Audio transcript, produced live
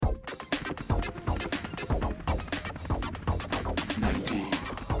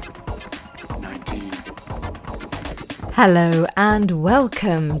Hello and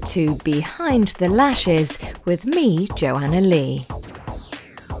welcome to Behind the Lashes with me, Joanna Lee.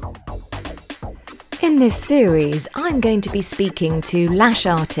 In this series, I'm going to be speaking to lash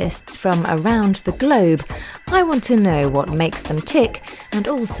artists from around the globe. I want to know what makes them tick and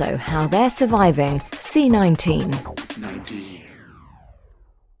also how they're surviving C19.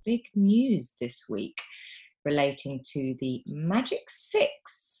 Big news this week relating to the Magic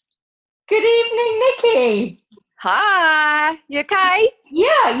 6. Good evening, Nikki. Hi, you okay?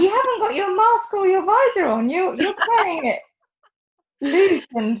 Yeah, you haven't got your mask or your visor on. You're playing it loose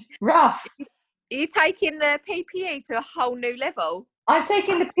and rough. Are you taking the PPE to a whole new level? I'm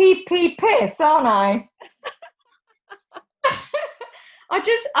taking the PP piss, aren't I? I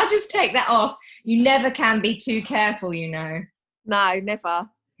just take that off. You never can be too careful, you know. No, never.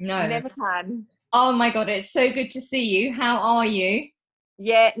 No. Never can. Oh my God, it's so good to see you. How are you?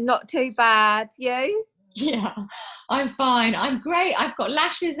 Yeah, not too bad. You? Yeah, I'm fine. I'm great. I've got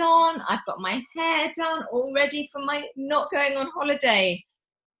lashes on. I've got my hair done, all ready for my not going on holiday.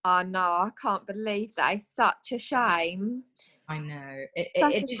 Oh no, I can't believe that. It's such a shame. I know.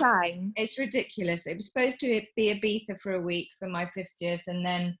 Such a shame. It's ridiculous. It was supposed to be Ibiza for a week for my 50th, and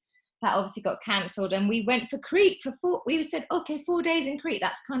then that obviously got cancelled. And we went for Crete for 4. We said, okay, 4 days in Crete.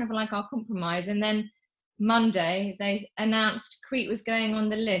 That's kind of like our compromise. And then Monday they announced Crete was going on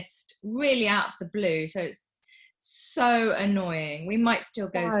the list, really out of the blue. So it's so annoying. We might still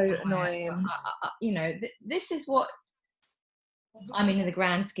go. So annoying. You know, this is what. I mean, in the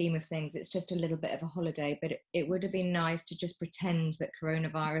grand scheme of things, it's just a little bit of a holiday, but it would have been nice to just pretend that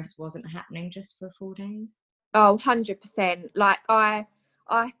coronavirus wasn't happening just for 4 days. Oh, 100%. Like I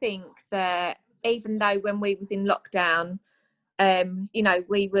think that even though when we was in lockdown,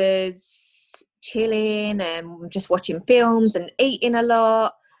 we was chilling and just watching films and eating a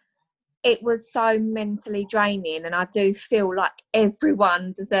lot. It was so mentally draining, and I do feel like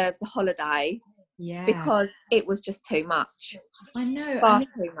everyone deserves a holiday. Yeah, because it was just too much. I know. Far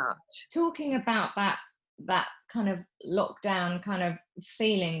too much. Talking about that kind of lockdown kind of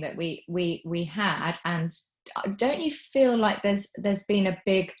feeling that we had, and don't you feel like there's been a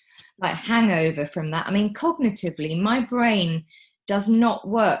big like hangover from that? I mean, cognitively, my brain does not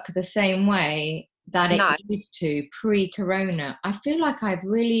work the same way that it used to pre-corona. I feel like I've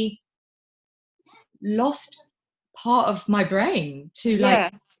really lost part of my brain to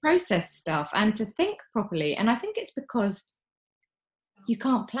like process stuff and to think properly. And I think it's because you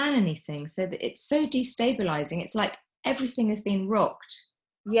can't plan anything, so that it's so destabilizing. It's like everything has been rocked.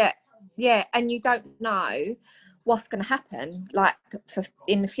 Yeah, and you don't know what's going to happen like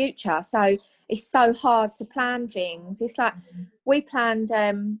in the future, so it's so hard to plan things. It's like we planned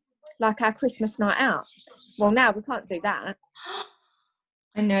like our Christmas night out. Well, now we can't do that.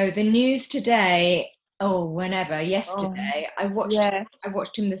 I know the news today. Yesterday, I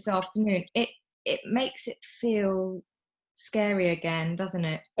watched him this afternoon. It makes it feel scary again, doesn't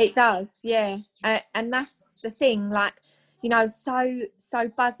it? It does, yeah. And that's the thing, like, so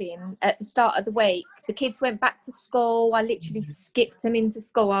buzzing at the start of the week. The kids went back to school. I literally skipped them into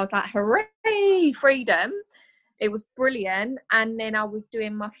school. I was like, hooray, freedom. It was brilliant. And then I was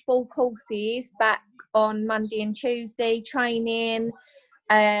doing my full courses back on Monday and Tuesday, training.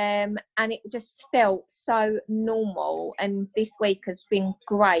 And it just felt so normal. And this week has been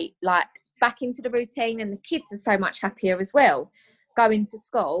great, like back into the routine, and the kids are so much happier as well, going to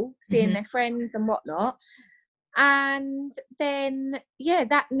school, seeing their friends and whatnot. And then,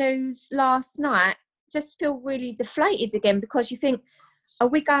 that news last night just feel really deflated again, because you think, are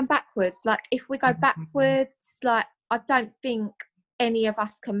we going backwards? Like, if we go backwards, like, I don't think any of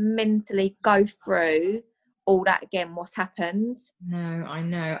us can mentally go through all that again, what's happened. No, I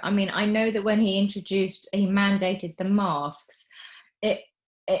know. I mean, I know that when he mandated the masks,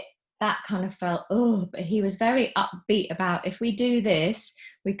 that kind of felt, but he was very upbeat about, if we do this,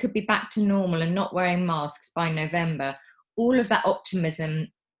 we could be back to normal and not wearing masks by November. All of that optimism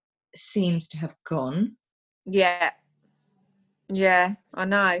seems to have gone. Yeah, I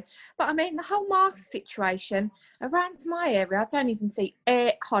know. But I mean, the whole mask situation around my area, I don't even see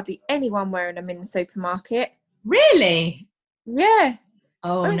hardly anyone wearing them in the supermarket. Really? Yeah.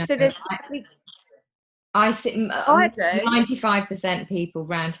 Oh, no. So I see. I do. 95% people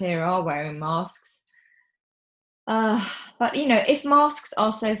around here are wearing masks. But, if masks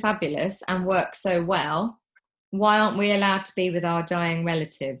are so fabulous and work so well, why aren't we allowed to be with our dying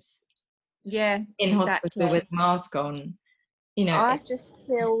relatives? Yeah, in exactly. hospital with mask on. I just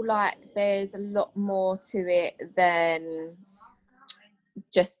feel like there's a lot more to it than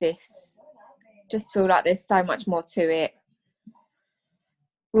just this. Just feel like there's so much more to it.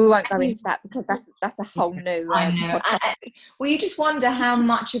 We won't go into that because that's a whole new I know. podcast. Well, you just wonder how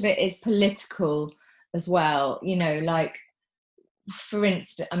much of it is political as well. You know, like, for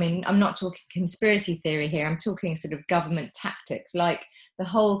instance, I mean, I'm not talking conspiracy theory here. I'm talking sort of government tactics, like the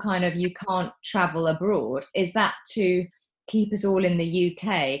whole kind of you can't travel abroad. Is that to keep us all in the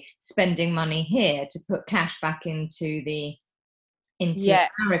UK spending money here to put cash back into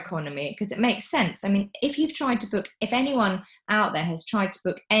our economy? Because it makes sense. I mean, if anyone out there has tried to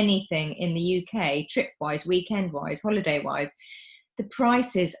book anything in the UK, trip wise, weekend wise, holiday wise, the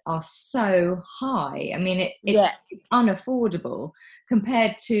prices are so high. I mean, it's unaffordable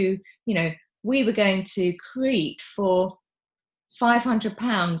compared to, you know, we were going to Crete for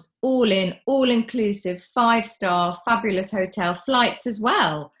 £500, all in, all inclusive, 5-star, fabulous hotel, flights as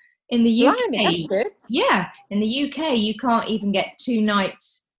well. In the UK, Blimey, that's good. yeah, in the UK, you can't even get 2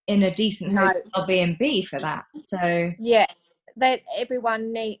 nights in a decent hotel B&B for that. So yeah,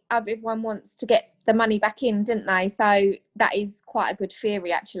 everyone wants to get the money back in, didn't they? So that is quite a good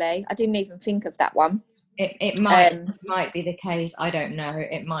theory, actually. I didn't even think of that one. It might be the case. I don't know.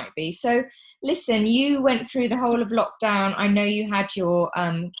 It might be. So listen, you went through the whole of lockdown. I know you had your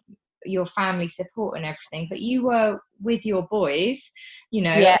family support and everything, but you were with your boys, you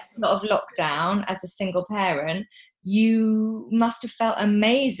know, a lot of lockdown as a single parent. You must have felt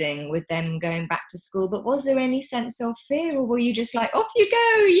amazing with them going back to school, but was there any sense of fear, or were you just like, off you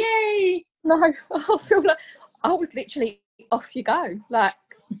go, yay? No, I feel like I was literally off you go. Like,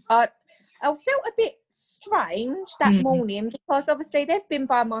 I felt a bit strange that morning because obviously they've been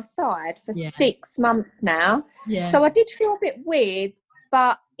by my side for 6 months now. Yeah. So I did feel a bit weird,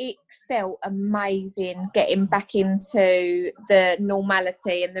 but it felt amazing getting back into the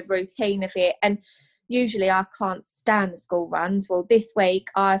normality and the routine of it. And usually I can't stand the school runs. Well, this week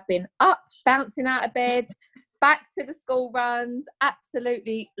I've been up, bouncing out of bed, back to the school runs,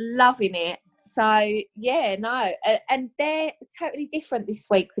 absolutely loving it. So, yeah, no. And they're totally different this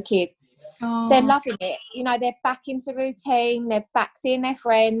week, the kids. Oh. They're loving it. You know, they're back into routine. They're back seeing their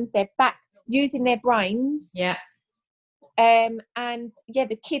friends. They're back using their brains. Yeah. And, yeah,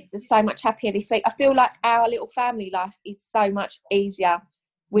 the kids are so much happier this week. I feel like our little family life is so much easier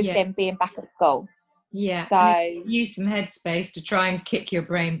with them being back at school. Yeah. So use some headspace to try and kick your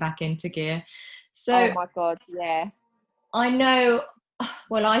brain back into gear. So, oh, my God, yeah. I know,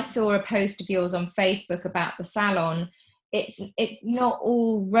 well, I saw a post of yours on Facebook about the salon. It's not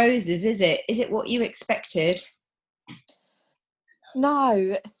all roses, is it? Is it what you expected?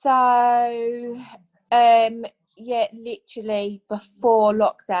 No. So, yeah, literally before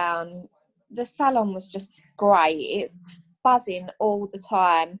lockdown, the salon was just great. It's buzzing all the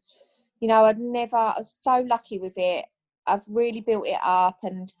time. You know, I was so lucky with it. I've really built it up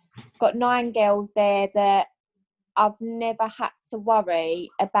and got 9 girls there that I've never had to worry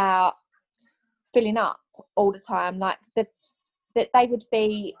about filling up all the time. Like that they would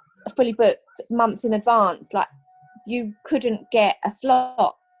be fully booked months in advance. Like you couldn't get a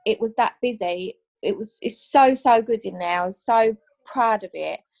slot. It was that busy. It's so good in there. I was so proud of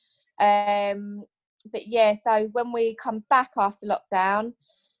it. But yeah, so when we come back after lockdown,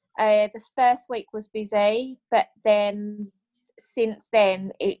 the first week was busy, but then since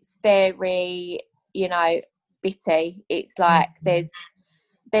then it's very, you know, bitty. It's like there's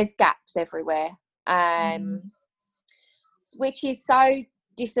gaps everywhere, which is so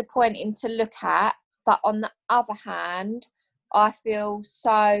disappointing to look at. But on the other hand, I feel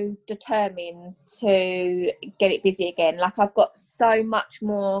so determined to get it busy again. Like I've got so much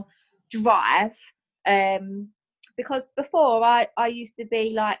more drive, because before I used to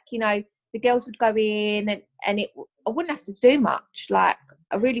be like, you know, the girls would go in and I wouldn't have to do much. Like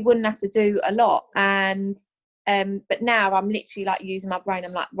I really wouldn't have to do a lot. And but now I'm literally like using my brain.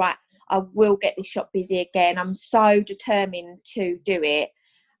 I'm like, right, I will get this shop busy again. I'm so determined to do it.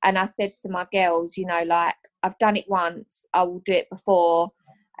 And I said to my girls, you know, like I've done it once, I will do it before.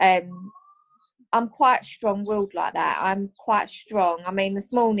 I'm quite strong-willed like that. I'm quite strong. I mean,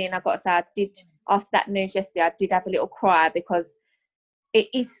 this morning I got to say, after that news yesterday, I did have a little cry because it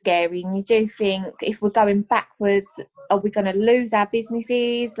is scary. And you do think, if we're going backwards, are we going to lose our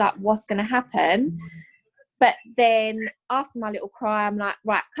businesses? Like, what's going to happen? But then after my little cry, I'm like,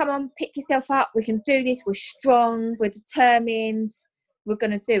 right, come on, pick yourself up. We can do this. We're strong. We're determined. We're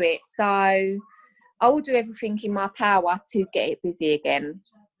going to do it. So I will do everything in my power to get it busy again.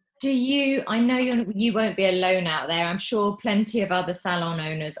 I know you won't be alone out there. I'm sure plenty of other salon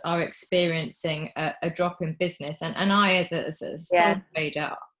owners are experiencing a drop in business. And I, as a sole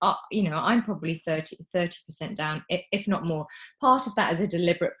trader, you know, I'm probably 30% down, if not more. Part of that is a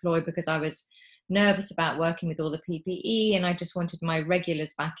deliberate ploy because I was nervous about working with all the PPE, and I just wanted my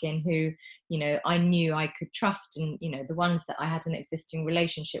regulars back in who, you know, I knew I could trust, and, you know, the ones that I had an existing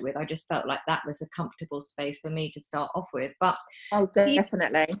relationship with, I just felt like that was a comfortable space for me to start off with. But Oh,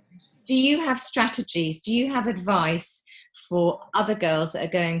 definitely. do you have strategies? Do you have advice for other girls that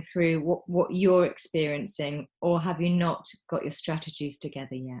are going through what you're experiencing, or have you not got your strategies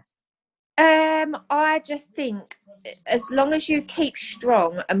together yet? I just think as long as you keep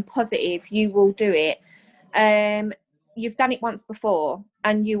strong and positive, you will do it. You've done it once before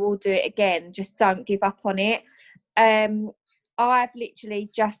and you will do it again. Just don't give up on it. I've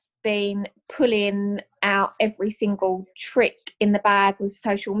literally just been pulling out every single trick in the bag with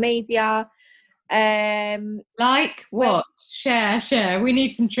social media. Like what? Share. We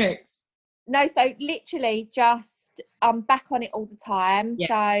need some tricks. No, so literally just I'm back on it all the time. Yeah.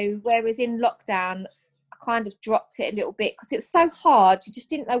 So whereas in lockdown, I kind of dropped it a little bit because it was so hard. You just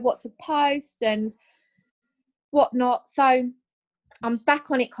didn't know what to post and whatnot. So I'm back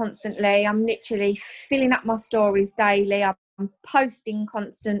on it constantly. I'm literally filling up my stories daily. I'm posting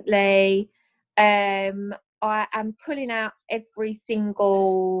constantly. I am pulling out every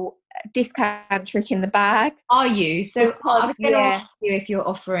single discount trick in the bag. Are you? So I was going to Yeah. ask you if you're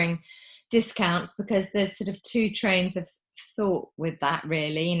offering discounts, because there's sort of two trains of thought with that,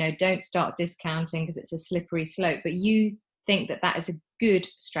 really. You know, don't start discounting because it's a slippery slope, but you think that that is a good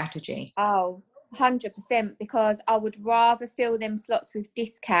strategy. Oh, 100%, because I would rather fill them slots with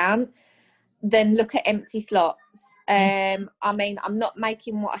discount than look at empty slots. I mean, I'm not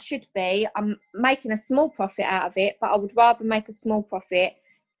making what I should be. I'm making a small profit out of it, but I would rather make a small profit,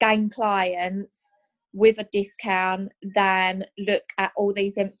 gain clients with a discount than look at all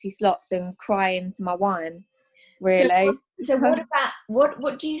these empty slots and cry into my wine, really. So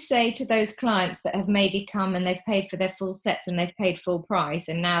what do you say to those clients that have maybe come and they've paid for their full sets and they've paid full price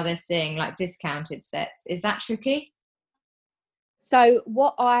and now they're seeing like discounted sets? Is that tricky? So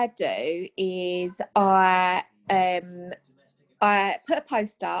what I do is I put a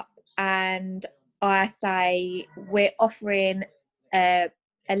post up and I say we're offering a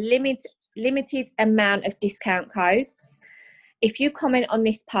limited amount of discount codes. If you comment on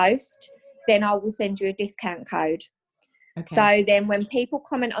this post, then I will send you a discount code. Okay. So then when people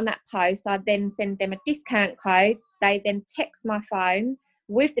comment on that post, I then send them a discount code. They then text my phone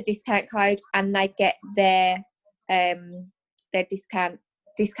with the discount code and they get their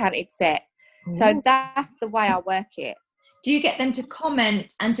discounted set. Ooh. So that's the way I work it. Do you get them to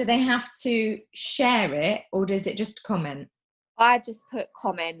comment, and do they have to share it, or does it just comment? I just put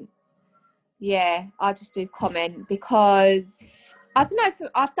comment. Yeah, I just do comment because I don't know,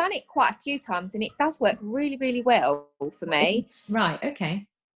 I've done it quite a few times and it does work really, really well for me. Right, okay.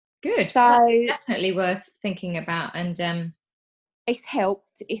 Good. So that's definitely worth thinking about. And it's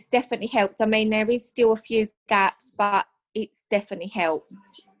helped. It's definitely helped. I mean, there is still a few gaps, but it's definitely helped.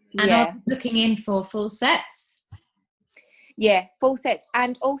 And yeah. are you looking in for full sets? Yeah, full sets.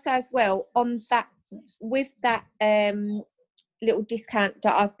 And also as well, on that, with that little discount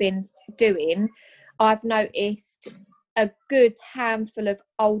that I've been doing, I've noticed a good handful of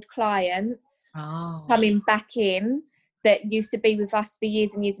old clients coming back in that used to be with us for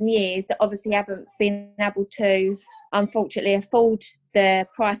years and years and years that obviously haven't been able to, unfortunately, afford the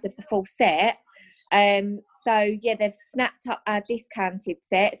price of the full set. So yeah, they've snapped up our discounted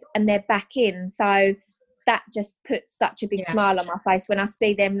sets and they're back in. So that just puts such a big smile on my face when I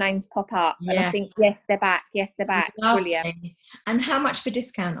see them names pop up. And I think, yes, they're back. Yes, they're back. Brilliant. And how much for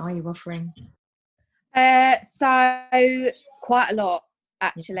discount are you offering? So quite a lot,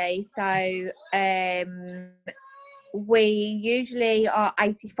 actually. So we usually are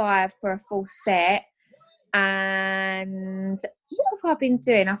 85 for a full set. And what have I been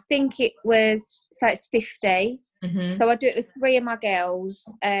doing? I think it was, so it's 50. Mm-hmm. So I do it with 3 of my girls.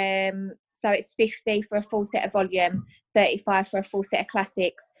 So it's 50 for a full set of volume, 35 for a full set of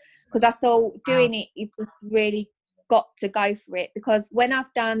classics. Because I thought doing it, you've just really got to go for it. Because when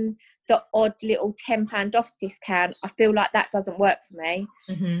I've done the odd little £10 off discount, I feel like that doesn't work for me.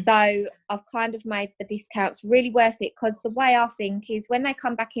 Mm-hmm. So I've kind of made the discounts really worth it. Because the way I think is when they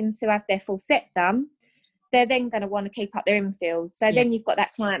come back in to have their full set done, they're then going to want to keep up their infills. So then you've got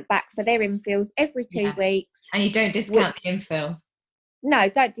that client back for their infills every 2 weeks. And you don't discount the infill? No,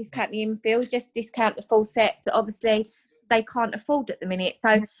 don't discount the infill. Just discount the full set that obviously they can't afford at the minute.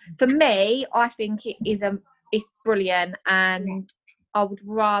 So for me, I think it's brilliant, and I would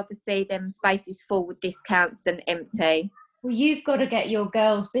rather see them spaces full with discounts than empty. Well, you've got to get your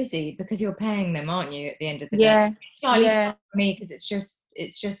girls busy because you're paying them, aren't you, at the end of the day? Yeah. For me, because it's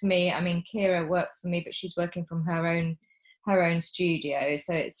just me. I mean, Kira works for me, but she's working from her own her own studio,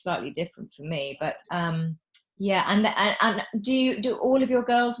 so it's slightly different for me. But yeah, and do all of your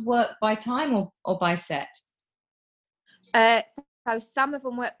girls work by time or by set? So some of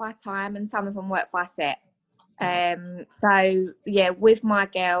them work by time and some of them work by set. So yeah, with my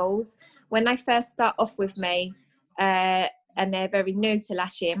girls, when they first start off with me, and they're very new to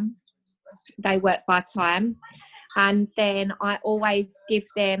lashing, they work by time. And then I always give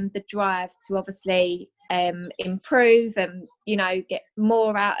them the drive to obviously improve and, you know, get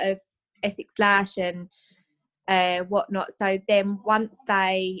more out of Essex Lash and whatnot. So then once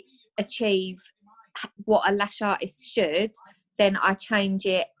they achieve what a lash artist should, then I change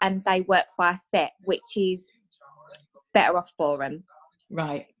it and they work by set, which is better off for them.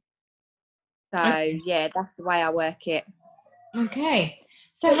 Right. So Okay. yeah, that's the way I work it. Okay.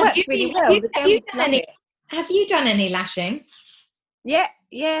 So it works really well. Have you done any lashing? Yeah,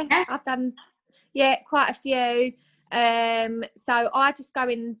 I've done quite a few. So I just go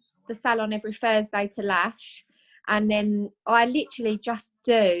in the salon every Thursday to lash, and then I literally just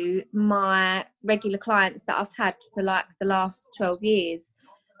do my regular clients that I've had for like the last 12 years.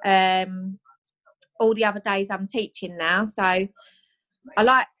 All the other days I'm teaching now, so I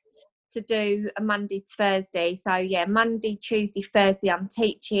like to do a Monday to Thursday. So yeah, Monday, Tuesday, Thursday I'm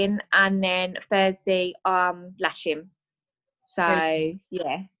teaching, and then Thursday I'm lashing. So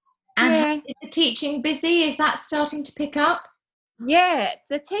yeah. And is the teaching busy? Is that starting to pick up? Yeah,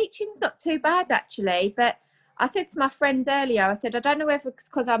 the teaching's not too bad actually, but I said to my friend earlier, I said I don't know whether it's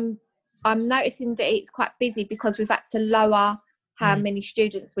because I'm noticing that it's quite busy because we've had to lower how many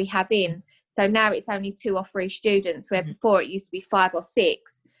students we have in. So now it's only 2 or 3 students, where before it used to be 5 or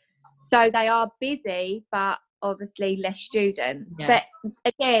 6. So they are busy, but obviously less students. Yeah. But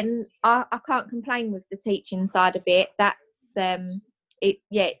again, I can't complain with the teaching side of it. That's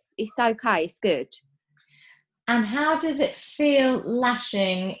it's okay, it's good. And how does it feel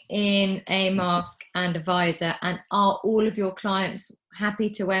lashing in a mask and a visor? And are all of your clients happy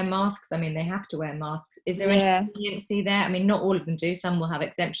to wear masks? I mean, they have to wear masks. Is there any leniency there? I mean, not all of them do. Some will have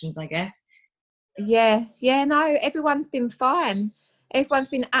exemptions, I guess. Yeah, no, everyone's been fine. Everyone's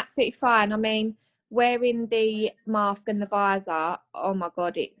been absolutely fine. I mean, wearing the mask and the visor, oh my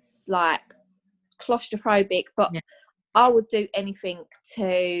God, it's like claustrophobic, but I would do anything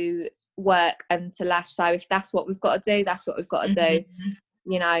to work and to lash. So if that's what we've got to do, that's what we've got to do.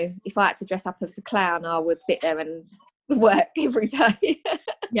 You know, if I had to dress up as a clown, I would sit there and work every day.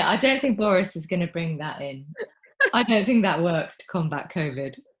 Yeah, I don't think Boris is going to bring that in. I don't think that works to combat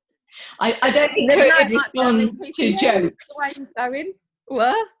COVID. I don't think COVID responds to jokes.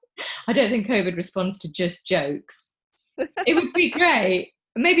 What? I don't think COVID responds to just jokes. It would be great.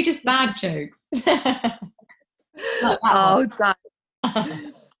 Maybe just bad jokes.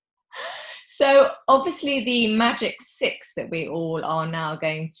 So obviously the Magic 6 that we all are now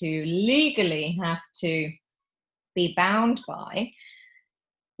going to legally have to be bound by.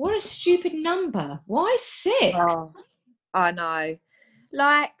 What a stupid number. Why 6? Oh, I know.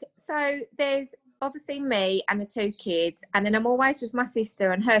 Like, so there's obviously me and the 2 kids, and then I'm always with my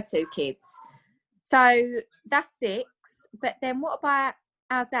sister and her 2 kids. So that's 6. But then what about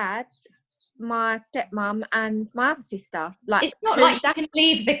our dad, my stepmom, and my other sister? Like, it's not like you can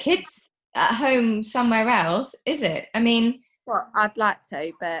leave the kids at home somewhere else, is it? I mean, well, I'd like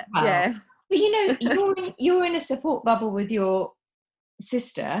to, but yeah. But you know, you're in a support bubble with your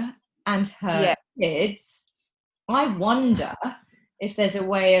sister and her kids. I wonder if there's a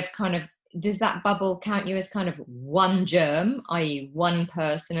way of kind of, does that bubble count you as kind of one germ, i.e. one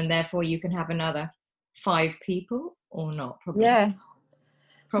person, and therefore you can have another 5 people, or not? Probably. Yeah.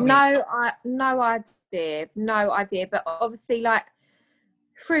 Probably. No idea. But obviously, like,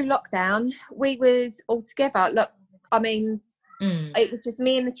 through lockdown, we was all together. Look, I mean, it was just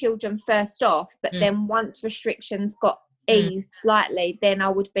me and the children first off, but then once restrictions got eased slightly, then I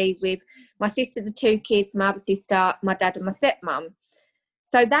would be with my sister, the 2 kids, my other sister, my dad and my stepmom.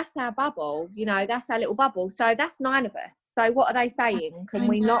 So that's our bubble, you know, that's our little bubble. So that's 9 of us. So what are they saying? Can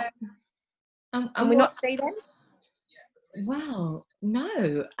we not see them? Well,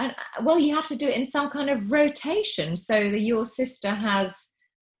 no. And well, you have to do it in some kind of rotation so that your sister has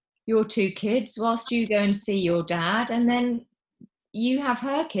your 2 kids whilst you go and see your dad, and then you have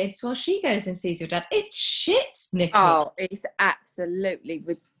her kids while she goes and sees your dad. It's shit, Nikki. Oh, it's absolutely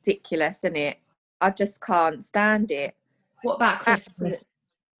ridiculous, isn't it? I just can't stand it. What about Christmas?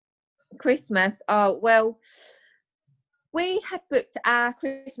 Christmas, oh, well, we had booked our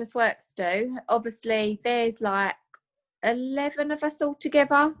Christmas works do. Obviously, there's like 11 of us all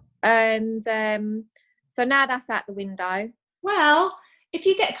together. And so now that's out the window. Well, if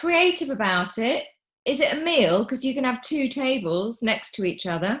you get creative about it, is it a meal? Because you can have 2 tables next to each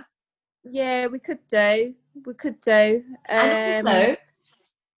other. Yeah, we could do. And also,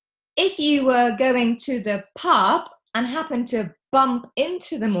 if you were going to the pub and happened to bump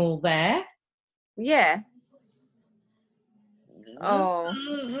into them all there. Yeah. Oh.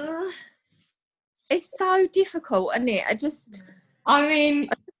 It's so difficult, isn't it? I mean,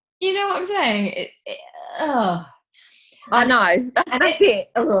 you know what I'm saying? I know. That's it.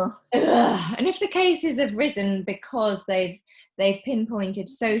 And if the cases have risen because they've pinpointed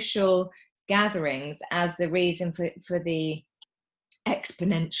social gatherings as the reason for the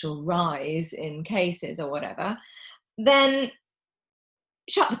exponential rise in cases or whatever, then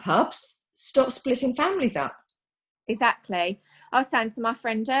shut the pubs, stop splitting families up. Exactly. I was saying to my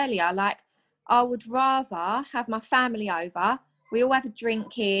friend earlier, like, I would rather have my family over, we all have a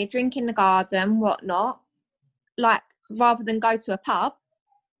drink here, drink in the garden, whatnot, like, rather than go to a pub,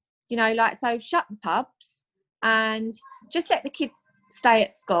 you know, like, so shut the pubs and just let the kids stay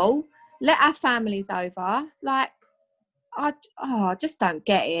at school, let our families over. Like, I just don't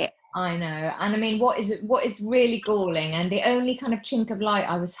get it. I know. And I mean, what is really galling, and the only kind of chink of light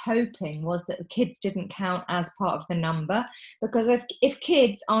I was hoping was that the kids didn't count as part of the number, because if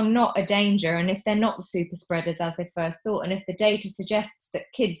kids are not a danger, and if they're not the super spreaders as they first thought, and if the data suggests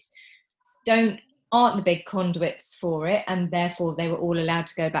that kids aren't the big conduits for it, and therefore they were all allowed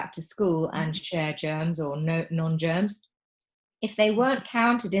to go back to school and share germs or no non-germs, if they weren't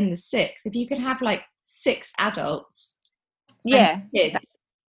counted in the 6, if you could have like 6 adults, yeah, kids,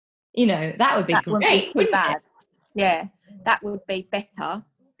 you know, that would be that great. Wouldn't be too bad. Yeah, that would be better.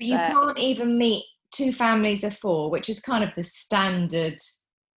 But you can't even meet 2 families of 4, which is kind of the standard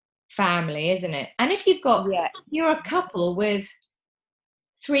family, isn't it? And if you're a couple with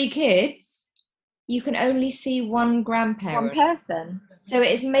 3 kids, you can only see one grandparent. One person. So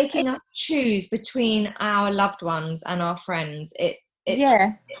it is making us choose between our loved ones and our friends.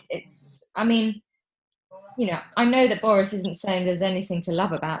 It's, I mean, you know, I know that Boris isn't saying there's anything to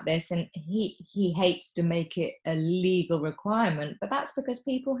love about this, and he hates to make it a legal requirement, but that's because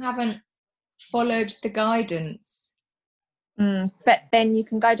people haven't followed the guidance. But then you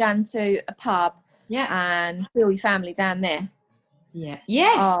can go down to a pub, yeah, and feel your family down there. Yeah.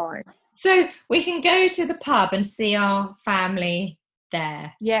 Yes. Oh. So we can go to the pub and see our family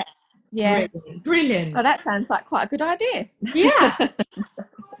there. Yeah. Yeah. Brilliant. Oh, that sounds like quite a good idea. Yeah.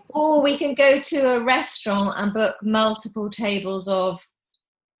 Or we can go to a restaurant and book multiple tables of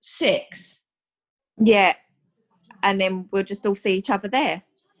 6. Yeah. And then we'll just all see each other there.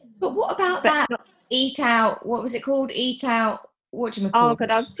 But what about that eat out? What was it called? Eat out. What do you call it? Oh, God,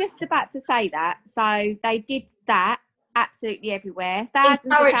 I was just about to say that. So they did that absolutely everywhere.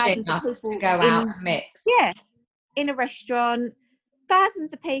 Encouraging us to go out and mix. Yeah. In a restaurant,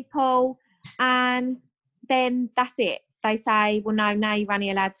 thousands of people, and then that's it. They say, well, no, now you're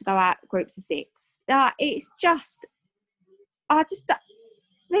only allowed to go out groups of 6. It's just,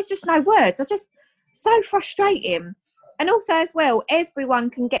 there's just no words. It's just so frustrating. And also as well,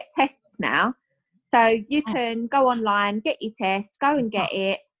 everyone can get tests now. So you can go online, get your test, go and get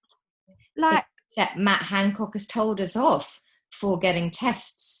it. Like, except Matt Hancock has told us off for getting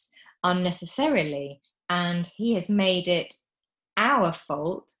tests unnecessarily, and he has made it our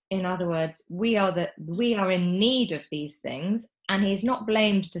fault. In other words, we are in need of these things, and he's not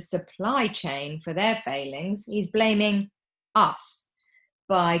blamed the supply chain for their failings. He's blaming us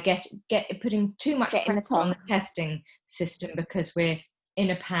by putting too much pressure on the testing system because we're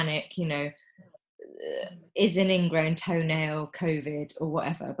in a panic, you know, is an ingrown toenail COVID or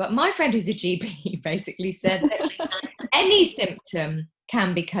whatever. But my friend who's a GP basically said that any symptom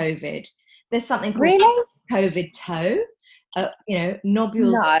can be COVID. There's something called COVID toe, you know,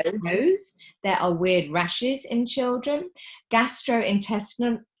 nodules on the nose. There are weird rashes in children.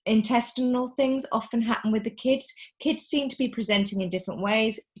 Gastrointestinal things often happen with the kids. Kids seem to be presenting in different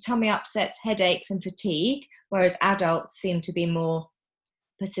ways. Tummy upsets, headaches and fatigue, whereas adults seem to be more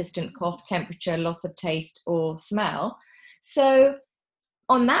persistent cough, temperature, loss of taste or smell. So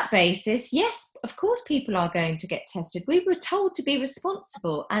on that basis, yes, of course people are going to get tested. We were told to be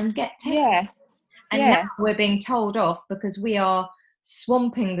responsible and get tested. Now we're being told off because we are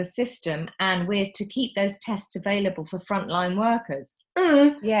swamping the system, and we're to keep those tests available for frontline workers.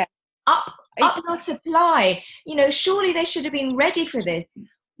 Up our supply. You know, surely they should have been ready for this.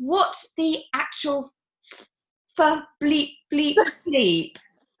 What the actual bleep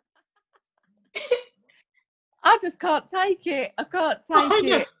I just can't take it. I can't take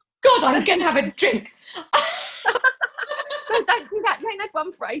it. God, I'm going to have a drink. No, don't do that. You ain't had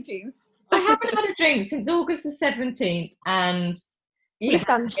one for ages. I haven't had a drink since August the 17th, and you've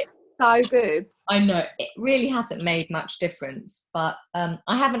done so good. I know it really hasn't made much difference, but I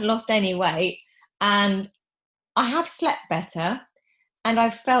haven't lost any weight, and I have slept better, and I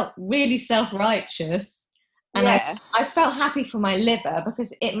felt really self-righteous, and Yeah, I felt happy for my liver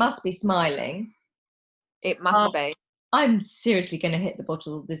because it must be smiling. it must be. I'm seriously going to hit the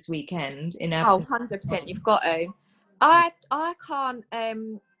bottle this weekend in Oh, absence. 100%, you've got to. I can't,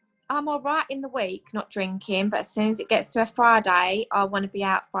 I'm all right in the week, not drinking, but as soon as it gets to a Friday, I want to be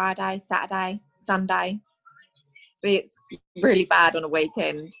out Friday, Saturday, Sunday. It's really bad on a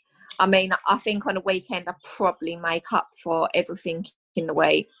weekend. I mean, I think on a weekend I probably make up for everything in the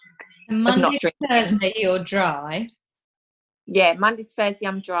week of Monday not to drinking. Thursday, you're dry. Yeah, Monday to Thursday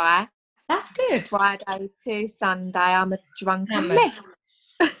I'm dry. That's good. Friday to Sunday I'm a drunken Hammered. mess.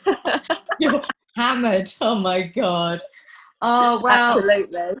 You're hammered. Oh my God. Oh, well.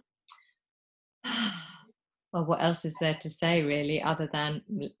 Absolutely. Well, what else is there to say, really, other than,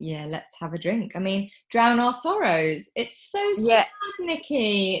 yeah, let's have a drink. I mean, drown our sorrows. It's so sad,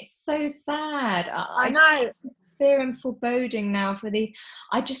 Nikki. It's so sad. I know. Fear and foreboding now for these.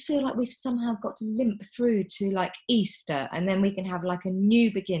 I just feel like we've somehow got to limp through to like Easter, and then we can have like a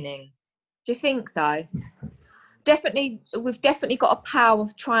new beginning. Do you think so? Definitely, we've definitely got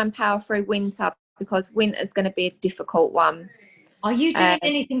to try and power through winter, because winter's going to be a difficult one. Are you doing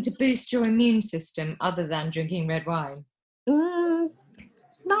anything to boost your immune system other than drinking red wine? No,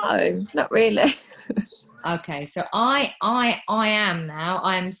 not really. Okay, so I am now.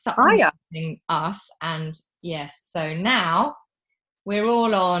 I'm supplementing us, and yes, so now we're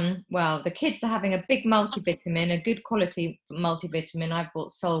all on. Well, the kids are having a big multivitamin, a good quality multivitamin. I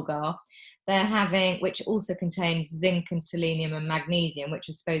bought Solgar. They're having, which also contains zinc and selenium and magnesium, which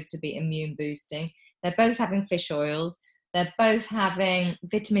are supposed to be immune boosting. They're both having fish oils. They're both having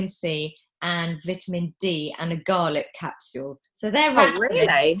vitamin C and vitamin D and a garlic capsule. So they're rattling. Oh,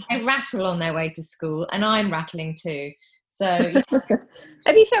 really? They rattle on their way to school, and I'm rattling too. So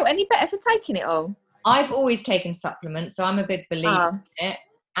have you felt any better for taking it all? I've always taken supplements, so I'm a big believer in it.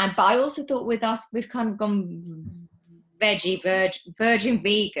 But I also thought with us, we've kind of gone veggie, virgin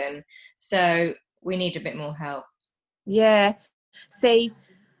vegan, so we need a bit more help. Yeah. See,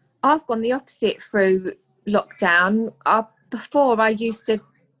 I've gone the opposite through lockdown. Before I do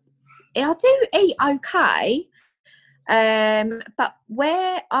eat okay, but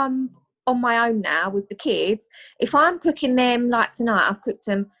where I'm on my own now with the kids, if I'm cooking them, like tonight I've cooked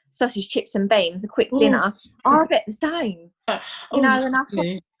them sausage, chips and beans, a quick dinner, I'll have it the same, and I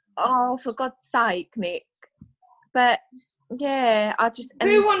thought, for God's sake, Nick. But yeah,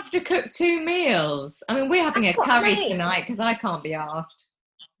 who wants to cook 2 meals? I mean, we're having a curry tonight because I can't be asked.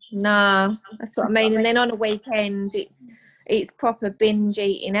 No, that's what I mean. And then on a weekend, it's proper binge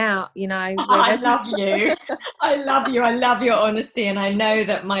eating out, you know. I love you. I love you. I love your honesty. And I know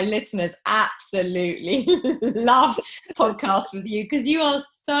that my listeners absolutely love podcasts with you because you are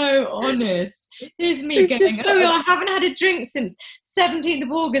so honest. Here's me going, I haven't had a drink since 17th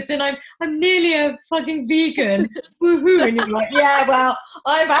of August and I'm nearly a fucking vegan. Woohoo. And you're like, yeah, well,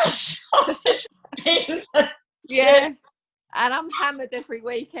 I've had sausage beans. Yeah. And I'm hammered every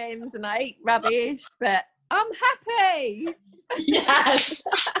weekend and I eat rubbish, but I'm happy. Yes.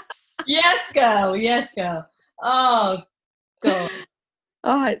 Yes, girl. Yes, girl. Oh, God.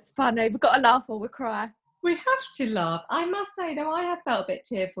 Oh, it's funny. We've got to laugh or we cry. We have to laugh. I must say, though, I have felt a bit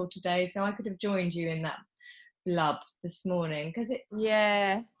tearful today, so I could have joined you in that blub this morning because it.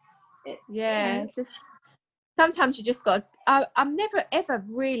 Yeah. Just sometimes you just got. I'm never ever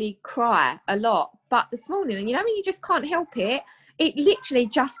really cry a lot, but this morning, and you know when you just can't help it, it literally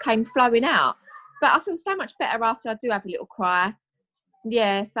just came flowing out. But I feel so much better after I do have a little cry.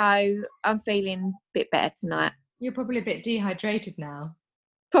 Yeah, so I'm feeling a bit better tonight. You're probably a bit dehydrated now.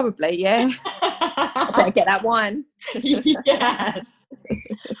 Probably, yeah. I better get that wine. Yes.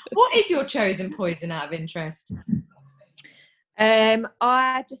 What is your chosen poison out of interest? I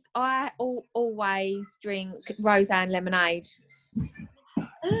always drink Roseanne lemonade.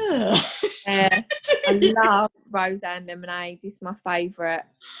 I love Roseanne lemonade. It's my favourite.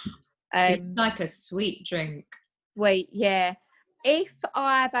 It's like a sweet drink. Sweet, yeah. If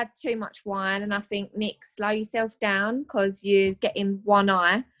I've had too much wine and I think, Nick, slow yourself down because you're getting one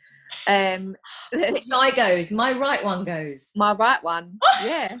eye. Which eye goes? My right one goes. My right one,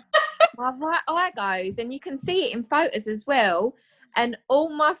 yeah. My right eye goes, and you can see it in photos as well. And all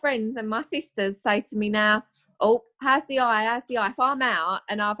my friends and my sisters say to me now, "Oh, how's the eye? If I'm out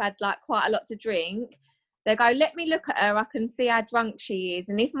and I've had like quite a lot to drink, they go, let me look at her. I can see how drunk she is.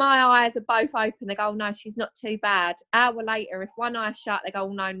 And if my eyes are both open, they go, oh, no, she's not too bad. Hour later, if one eye's shut, they go,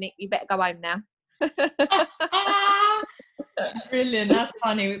 oh, no, Nick, you better go home now." Brilliant. That's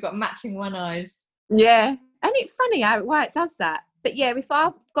funny. We've got matching one eyes. Yeah. And it's funny why it does that. But yeah, if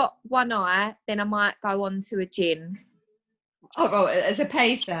I've got one eye, then I might go on to a gin. Oh, as a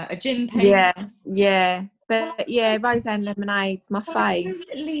pacer, a gin pacer. Yeah, yeah. But yeah, Roseanne lemonade's my fave.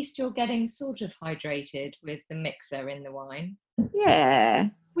 At least you're getting sort of hydrated with the mixer in the wine. Yeah.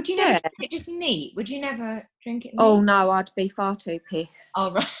 Would you never drink it just neat? Would you never drink it neat? Oh no, I'd be far too pissed.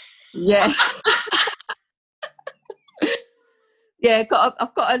 Oh, right. Yeah. Yeah,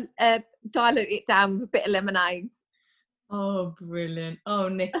 I've got to dilute it down with a bit of lemonade. Oh, brilliant. Oh,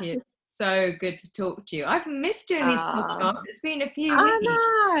 Nikki, it's so good to talk to you. I've missed doing these podcasts. It's been a few weeks. I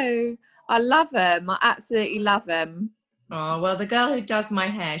know. I love them. I absolutely love them. Oh, well, the girl who does my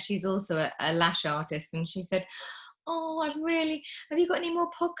hair, she's also a lash artist, and she said, oh, have you got any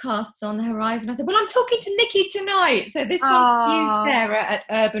more podcasts on the horizon? I said, well, I'm talking to Nikki tonight. So this one for you, Sarah, at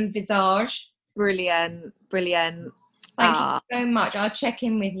Urban Visage. Brilliant. Thank you so much. I'll check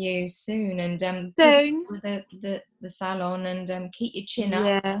in with you soon, and soon with the salon, and keep your chin up.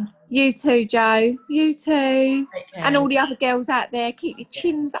 Yeah, you too, Jo. You too, and all the other girls out there. Keep your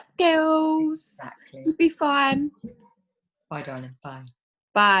chins up, girls. Exactly. You'll be fine. Bye, darling.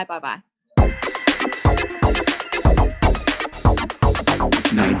 Bye. Bye.